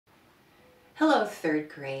Hello, third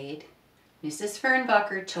grade. Mrs.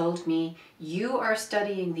 Fernbacher told me you are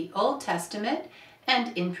studying the Old Testament,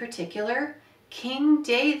 and in particular, King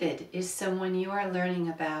David is someone you are learning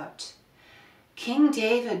about. King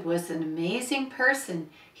David was an amazing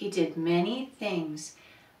person. He did many things.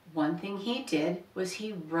 One thing he did was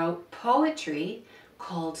he wrote poetry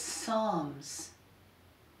called Psalms.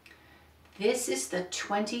 This is the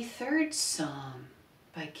 23rd Psalm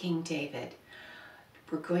by King David.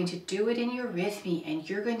 We're going to do it in Eurythmy, and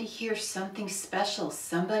you're going to hear something special.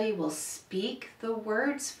 Somebody will speak the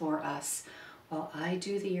words for us while I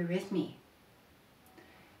do the Eurythmy.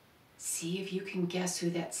 See if you can guess who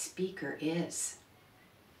that speaker is.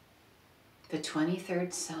 The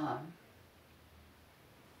 23rd Psalm.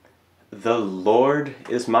 The Lord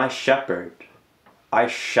is my shepherd, I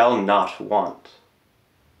shall not want.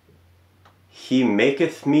 He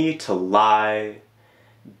maketh me to lie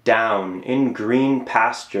down in green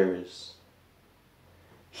pastures.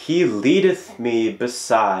 He leadeth me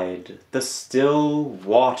beside the still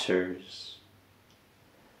waters.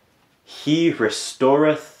 He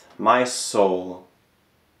restoreth my soul.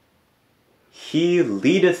 He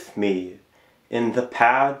leadeth me in the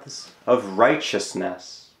paths of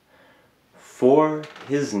righteousness for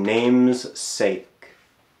his name's sake.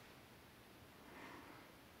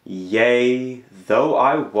 Yea, though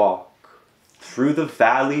I walk through the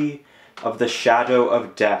valley of the shadow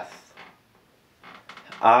of death,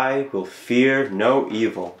 I will fear no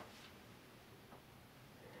evil.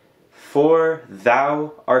 For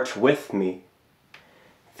thou art with me,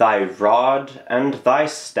 thy rod and thy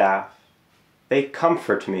staff, they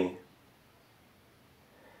comfort me.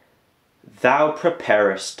 Thou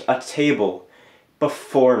preparest a table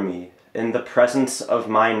before me in the presence of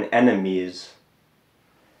mine enemies.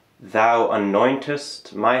 Thou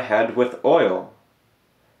anointest my head with oil,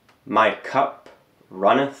 my cup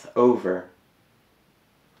runneth over.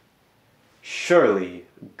 Surely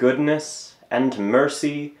goodness and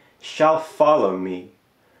mercy shall follow me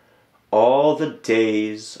all the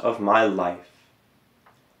days of my life,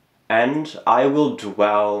 and I will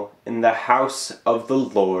dwell in the house of the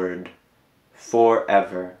Lord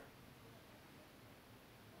forever.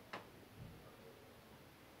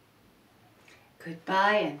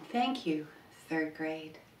 Goodbye and thank you, third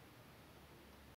grade.